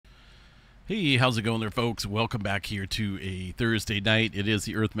Hey, how's it going there, folks? Welcome back here to a Thursday night. It is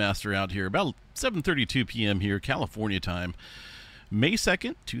the Earthmaster out here, about 7:32 p.m. here, California time, May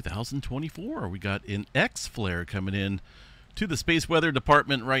 2nd, 2024. We got an X flare coming in to the Space Weather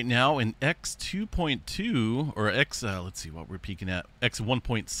Department right now, an X 2.2 or X. Let's see what we're peaking at. X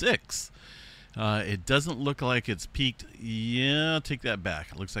 1.6. It doesn't look like it's peaked. Yeah, take that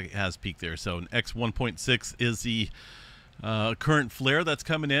back. It looks like it has peaked there. So an X 1.6 is the current flare that's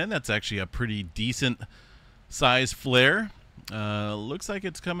coming in. That's actually a pretty decent size flare. Looks like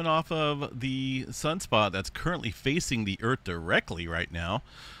it's coming off of the sunspot that's currently facing the Earth directly right now,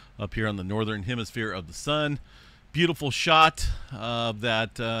 up here on the northern hemisphere of the sun. Beautiful shot of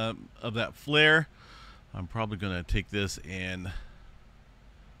that flare. I'm probably going to take this and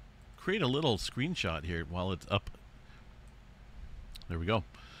create a little screenshot here while it's up. There we go.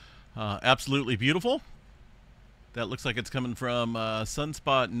 Absolutely beautiful. That looks like it's coming from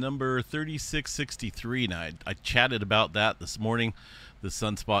sunspot number 3663. Now, I chatted about that this morning, the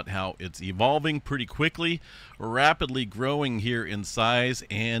sunspot, how it's evolving pretty quickly, rapidly growing here in size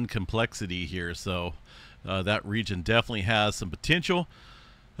and complexity here. So that region definitely has some potential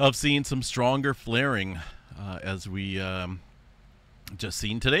of seeing some stronger flaring as we just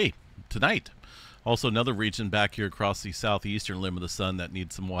seen tonight. Also, another region back here across the southeastern limb of the sun that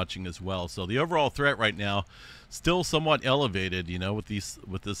needs some watching as well. So the overall threat right now still somewhat elevated, you know, with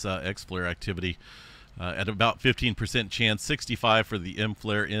this X flare activity at about 15% chance, 65 for the M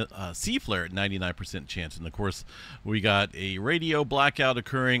flare, C flare at 99% chance. And of course, we got a radio blackout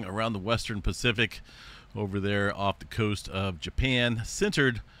occurring around the western Pacific over there off the coast of Japan,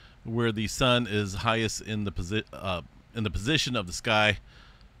 centered where the sun is highest in the position of the sky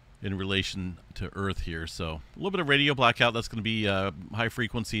in relation to Earth here. So a little bit of radio blackout. That's going to be high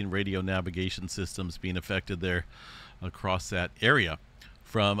frequency and radio navigation systems being affected there across that area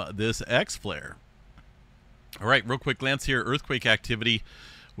from this X flare. All right, real quick glance here. Earthquake activity.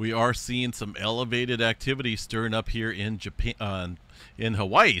 We are seeing some elevated activity stirring up here in Japan, in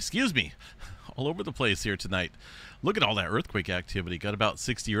Hawaii, excuse me, all over the place here tonight. Look at all that earthquake activity. Got about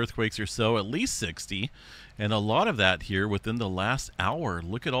 60 earthquakes or so, at least 60. And a lot of that here within the last hour.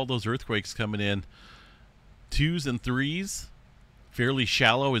 Look at all those earthquakes coming in. 2s and 3s. Fairly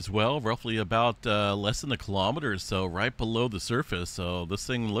shallow as well. Roughly about less than a kilometer or so, right below the surface. So this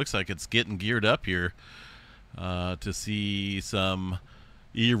thing looks like it's getting geared up here to see some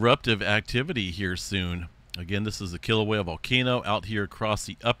eruptive activity here soon. Again, this is the Kilauea Volcano out here across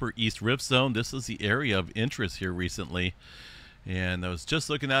the upper East Rift Zone. This is the area of interest here recently. And I was just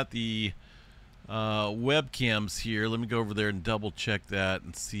looking at the webcams here. Let me go over there and double check that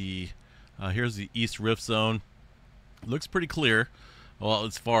and see. Here's the East Rift Zone. Looks pretty clear, well,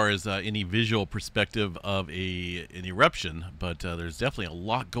 as far as any visual perspective of an eruption. But there's definitely a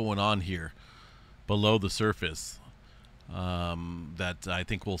lot going on here below the surface that I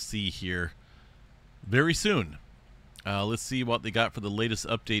think we'll see here very soon. Let's see what they got for the latest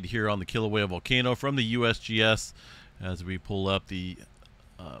update here on the Kilauea Volcano from the USGS as we pull up the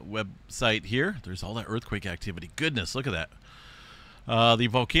website here. There's all that earthquake activity. Goodness, look at that. The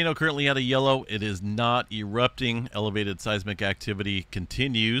volcano currently at a yellow. It is not erupting. Elevated seismic activity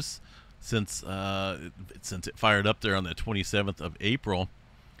continues since it fired up there on the 27th of April.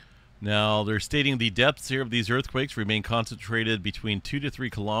 Now, they're stating the depths here of these earthquakes remain concentrated between 2 to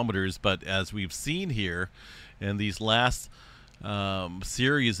 3 kilometers, but as we've seen here in these last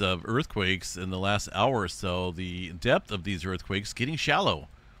series of earthquakes in the last hour or so, the depth of these earthquakes getting shallow.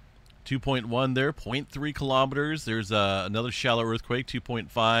 2.1 there, 0.3 kilometers. There's another shallow earthquake,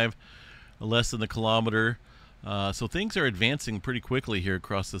 2.5, less than a kilometer. So things are advancing pretty quickly here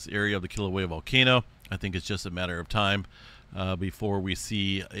across this area of the Kilauea Volcano. I think it's just a matter of time before we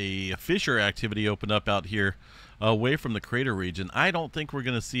see a fissure activity open up out here away from the crater region. I don't think we're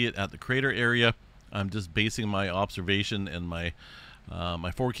going to see it at the crater area. I'm just basing my observation and my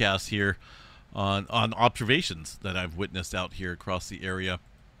my forecast here on observations that I've witnessed out here across the area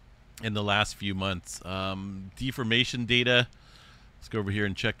in the last few months. Deformation data. Let's go over here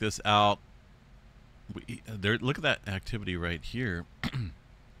and check this out. Look at that activity right here.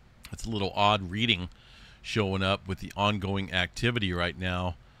 That's a little odd reading showing up with the ongoing activity right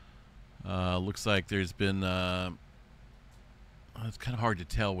now. Looks like there's been it's kind of hard to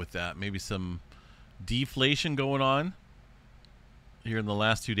tell with that. Maybe some deflation going on here in the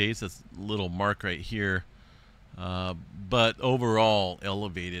last 2 days. That's a little mark right here. But overall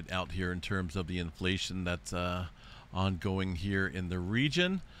elevated out here in terms of the inflation that's ongoing here in the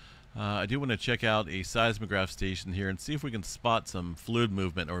region. I do want to check out a seismograph station here and see if we can spot some fluid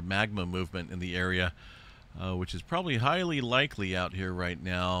movement or magma movement in the area, which is probably highly likely out here right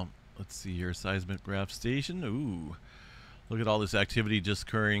now. Let's see here, seismograph station. Ooh, look at all this activity just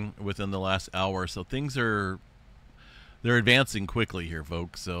occurring within the last hour. So things are, they're advancing quickly here,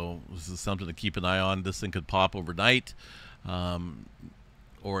 folks. So this is something to keep an eye on. This thing could pop overnight,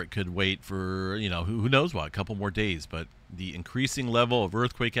 or it could wait for, you know, who knows what, a couple more days. But the increasing level of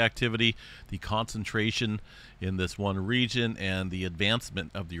earthquake activity, the concentration in this one region, and the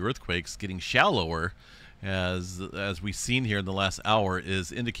advancement of the earthquakes getting shallower, as we've seen here in the last hour,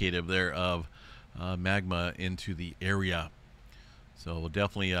 is indicative there of magma into the area. So we'll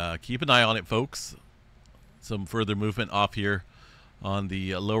definitely keep an eye on it, folks. Some further movement off here on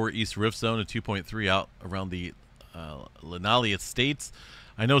the lower east rift zone at 2.3 out around the Linali Estates.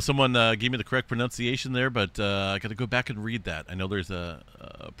 I know someone gave me the correct pronunciation there, but I got to go back and read that. I know there's a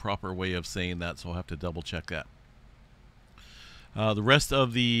proper way of saying that, so I'll have to double check that. The rest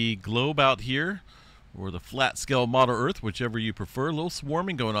of the globe out here, or the flat scale model Earth, whichever you prefer. A little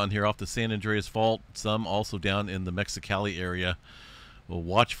swarming going on here off the San Andreas Fault, some also down in the Mexicali area. We'll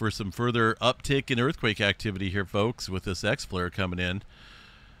watch for some further uptick in earthquake activity here, folks, with this X-flare coming in.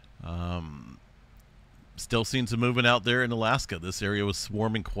 Still seeing some movement out there in Alaska. This area was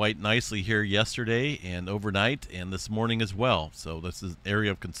swarming quite nicely here yesterday and overnight and this morning as well. So this is an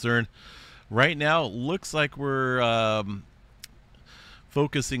area of concern. Right now, it looks like we're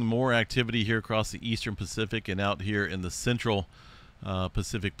focusing more activity here across the eastern Pacific and out here in the central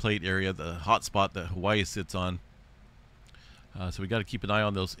Pacific Plate area, the hot spot that Hawaii sits on. So we got to keep an eye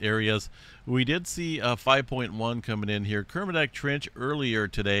on those areas. We did see a 5.1 coming in here. Kermadec Trench earlier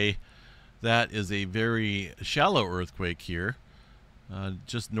today. That is a very shallow earthquake here,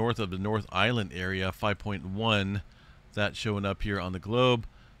 just north of the North Island area, 5.1. That showing up here on the globe.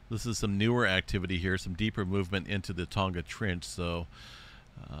 This is some newer activity here, some deeper movement into the Tonga Trench. So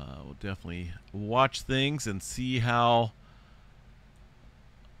we'll definitely watch things and see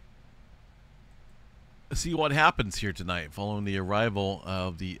what happens here tonight following the arrival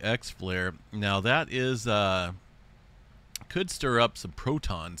of the X-flare. Now that is could stir up some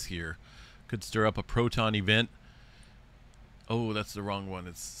protons here. Could stir up a proton event. Oh, that's the wrong one.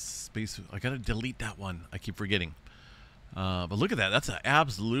 It's space. I gotta delete that one. I keep forgetting. But look at that. That's an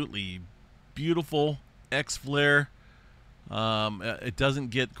absolutely beautiful X-flare. It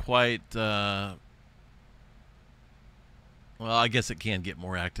doesn't get quite... well, I guess it can get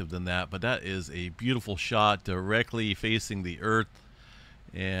more active than that, but that is a beautiful shot directly facing the Earth.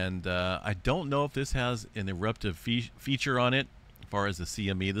 And I don't know if this has an eruptive feature on it as far as the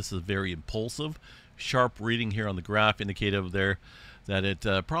CME. This is very impulsive. Sharp reading here on the graph indicative there that it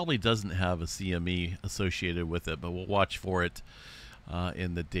probably doesn't have a CME associated with it, but we'll watch for it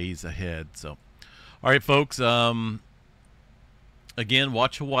in the days ahead. So, all right, folks. Again,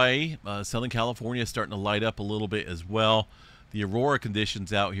 watch Hawaii. Southern California is starting to light up a little bit as well. The aurora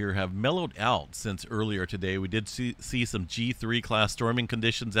conditions out here have mellowed out since earlier today. We did see some G3 class storming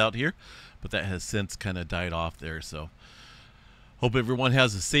conditions out here, but that has since kind of died off there. So hope everyone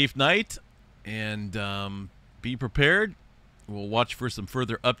has a safe night and be prepared. We'll watch for some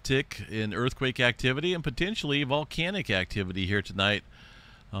further uptick in earthquake activity and potentially volcanic activity here tonight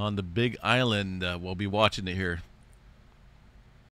on the Big Island. We'll be watching it here.